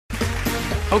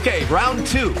Okay, round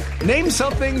two. Name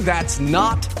something that's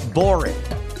not boring.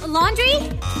 A laundry?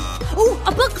 Ooh, a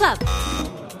book club.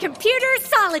 Computer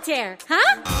solitaire,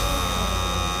 huh?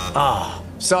 Ah,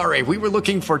 sorry, we were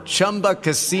looking for Chumba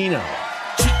Casino.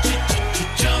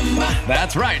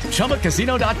 That's right,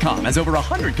 ChumbaCasino.com has over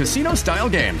 100 casino-style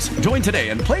games. Join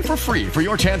today and play for free for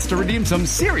your chance to redeem some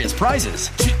serious prizes.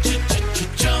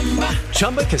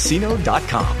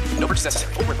 ChumbaCasino.com. No purchase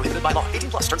necessary. Void where prohibited by law.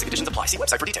 18 plus. Terms and conditions apply. See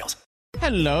website for details.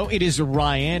 Hello, it is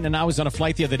Ryan, and I was on a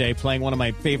flight the other day playing one of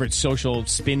my favorite social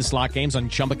spin slot games on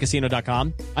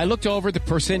ChumbaCasino.com. I looked over at the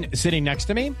person sitting next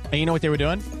to me, and you know what they were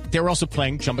doing? They were also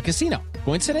playing Chumba Casino.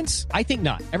 Coincidence? I think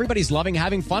not. Everybody's loving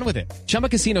having fun with it. Chumba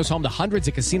Casino is home to hundreds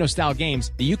of casino-style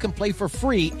games that you can play for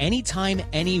free anytime,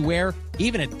 anywhere,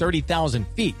 even at 30,000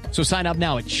 feet. So sign up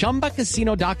now at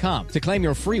ChumbaCasino.com to claim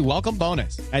your free welcome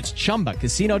bonus. That's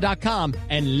ChumbaCasino.com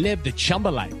and live the Chumba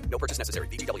life. No purchase necessary.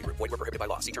 VGW. Void where prohibited by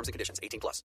law. See terms and conditions. 18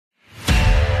 plus.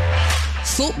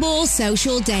 Football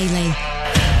Social Daily.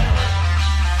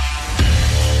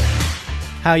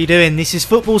 How you doing? This is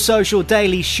Football Social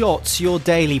Daily Shots, your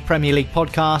daily Premier League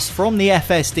podcast from the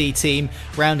FSD team,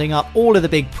 rounding up all of the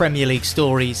big Premier League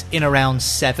stories in around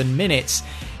 7 minutes.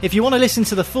 If you want to listen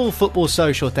to the full Football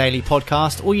Social Daily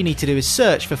podcast, all you need to do is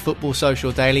search for Football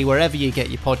Social Daily wherever you get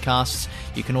your podcasts.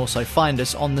 You can also find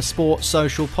us on the Sport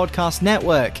Social Podcast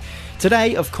Network.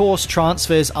 Today, of course,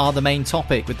 transfers are the main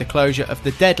topic with the closure of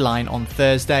the deadline on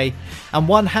Thursday. And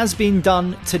one has been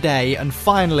done today, and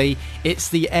finally, it's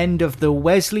the end of the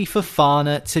Wesley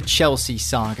Fofana to Chelsea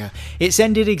saga. It's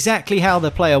ended exactly how the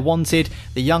player wanted.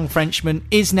 The young Frenchman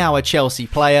is now a Chelsea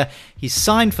player. He's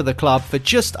signed for the club for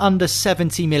just under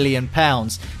 £70 million,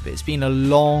 but it's been a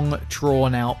long,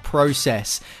 drawn-out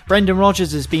process. Brendan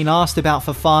Rodgers has been asked about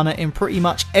Fofana in pretty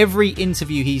much every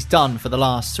interview he's done for the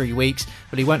last 3 weeks,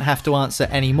 but he won't have to answer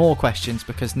any more questions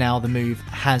because now the move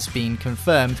has been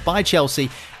confirmed by Chelsea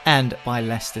and by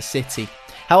Leicester City.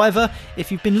 However,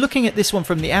 if you've been looking at this one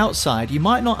from the outside, you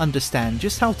might not understand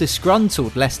just how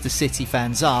disgruntled Leicester City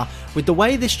fans are with the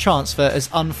way this transfer has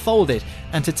unfolded.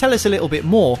 And to tell us a little bit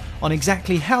more on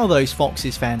exactly how those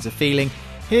Foxes fans are feeling,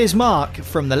 here's Mark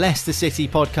from the Leicester City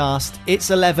podcast, It's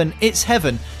 11, It's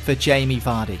Heaven for Jamie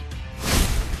Vardy.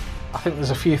 I think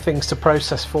there's a few things to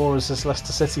process for us as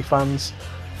Leicester City fans.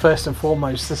 First and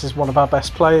foremost, this is one of our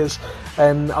best players,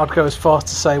 and I'd go as far to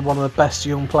say one of the best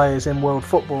young players in world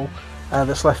football.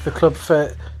 That's left the club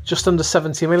for just under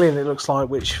 70 million, it looks like,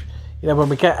 which, you know, when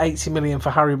we get 80 million for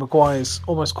Harry Maguire's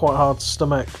almost quite hard to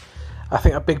stomach. I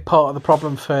think a big part of the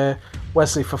problem for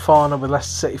Wesley Fofana with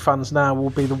Leicester City fans now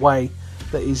will be the way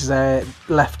that he's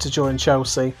left to join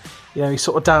Chelsea. You know, he's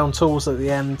sort of down tools at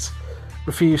the end,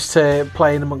 refused to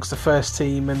play in amongst the first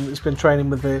team, and has been training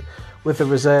with the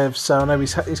reserves. So I know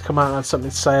he's come out and had something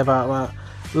to say about that.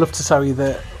 I'd love to tell you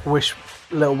that I wish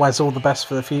little Wes all the best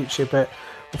for the future, but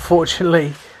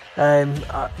unfortunately,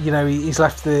 you know, he's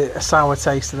left a sour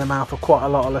taste in the mouth of quite a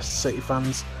lot of Leicester City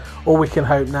fans. All we can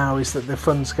hope now is that the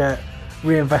funds get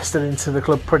reinvested into the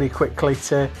club pretty quickly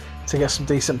to get some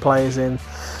decent players in.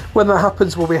 When that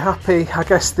happens, we'll be happy. I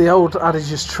guess the old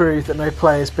adage is true that no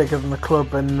player is bigger than the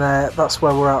club, and that's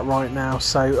where we're at right now.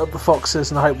 So up the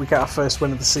Foxes, and I hope we get our first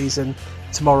win of the season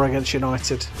tomorrow against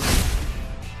United.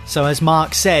 So as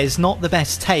Mark says, not the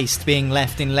best taste being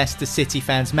left in Leicester City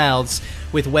fans' mouths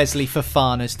with Wesley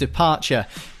Fofana's departure.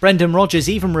 Brendan Rodgers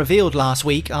even revealed last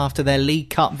week after their League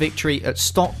Cup victory at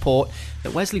Stockport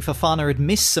that Wesley Fofana had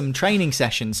missed some training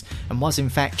sessions and was in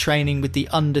fact training with the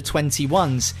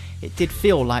under-21s. It did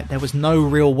feel like there was no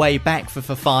real way back for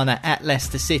Fofana at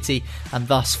Leicester City, and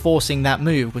thus forcing that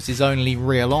move was his only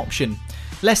real option.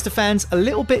 Leicester fans a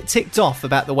little bit ticked off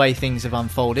about the way things have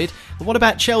unfolded, but what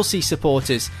about Chelsea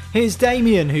supporters? Here's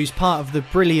Damien, who's part of the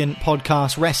brilliant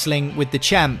podcast Wrestling with the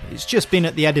Champ. It's just been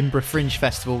at the Edinburgh Fringe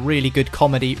Festival, really good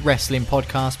comedy wrestling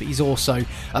podcast, but he's also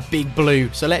a big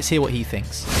blue, so let's hear what he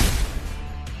thinks.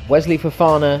 Wesley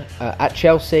Fofana at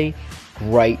Chelsea,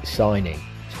 great signing.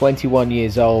 21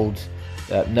 years old,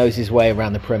 knows his way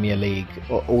around the Premier League,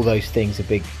 all those things are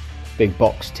big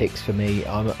box ticks for me.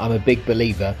 I'm a big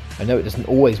believer. I know it doesn't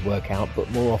always work out,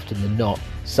 but more often than not,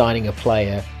 signing a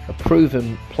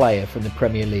proven player from the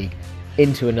Premier League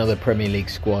into another Premier League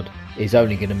squad is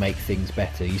only going to make things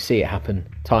better. You see it happen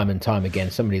time and time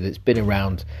again. Somebody that's been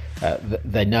around,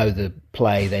 they know the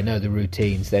play, they know the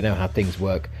routines, they know how things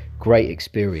work. Great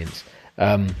experience.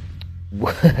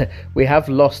 We have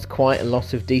lost quite a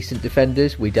lot of decent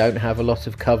defenders. We don't have a lot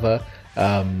of cover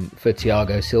for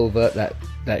Thiago Silva.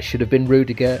 That should have been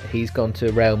Rudiger. He's gone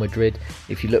to Real Madrid.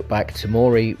 If you look back,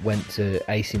 Tomori went to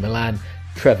AC Milan.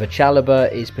 Trevor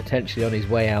Chalobah is potentially on his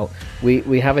way out.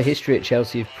 We have a history at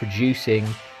Chelsea of producing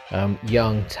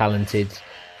young, talented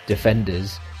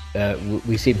defenders.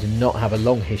 We seem to not have a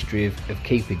long history of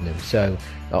keeping them. So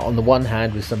on the one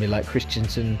hand, with somebody like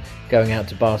Christensen going out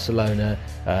to Barcelona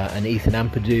and Ethan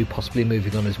Ampadu possibly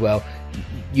moving on as well,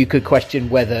 you could question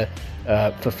whether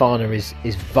Fofana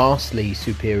is vastly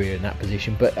superior in that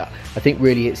position, but I think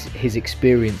really it's his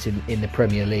experience in the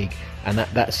Premier League and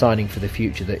that signing for the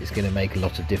future that is going to make a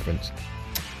lot of difference.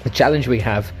 The challenge we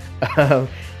have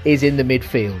is in the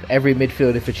midfield. Every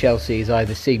midfielder for Chelsea is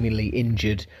either seemingly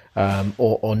injured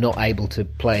or not able to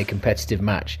play a competitive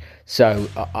match. So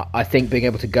I think being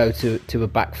able to go to a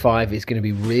back five is going to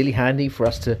be really handy for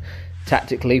us to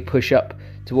tactically push up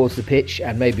towards the pitch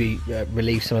and maybe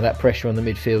relieve some of that pressure on the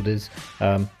midfielders.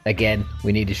 Again,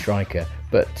 we need a striker,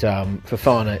 but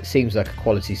Fofana, it seems like a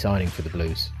quality signing for the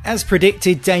Blues. As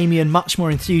predicted, Damien much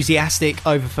more enthusiastic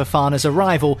over Fofana's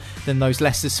arrival than those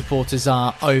Leicester supporters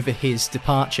are over his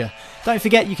departure. Don't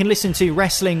forget you can listen to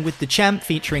Wrestling with the Champ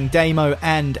featuring Damo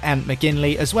and Ant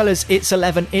McGinley, as well as It's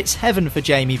 11, It's Heaven for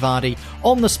Jamie Vardy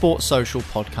on the Sports Social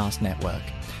Podcast Network.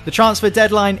 The transfer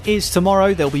deadline is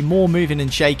tomorrow. There'll be more moving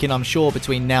and shaking, I'm sure,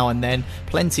 between now and then.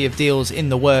 Plenty of deals in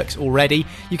the works already.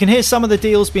 You can hear some of the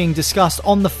deals being discussed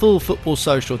on the full Football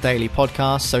Social Daily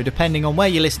podcast, so depending on where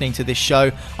you're listening to this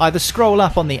show, either scroll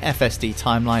up on the FSD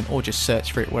timeline or just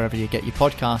search for it wherever you get your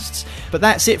podcasts. But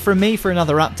that's it from me for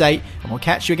another update, and we'll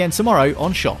catch you again tomorrow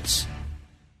on Shots.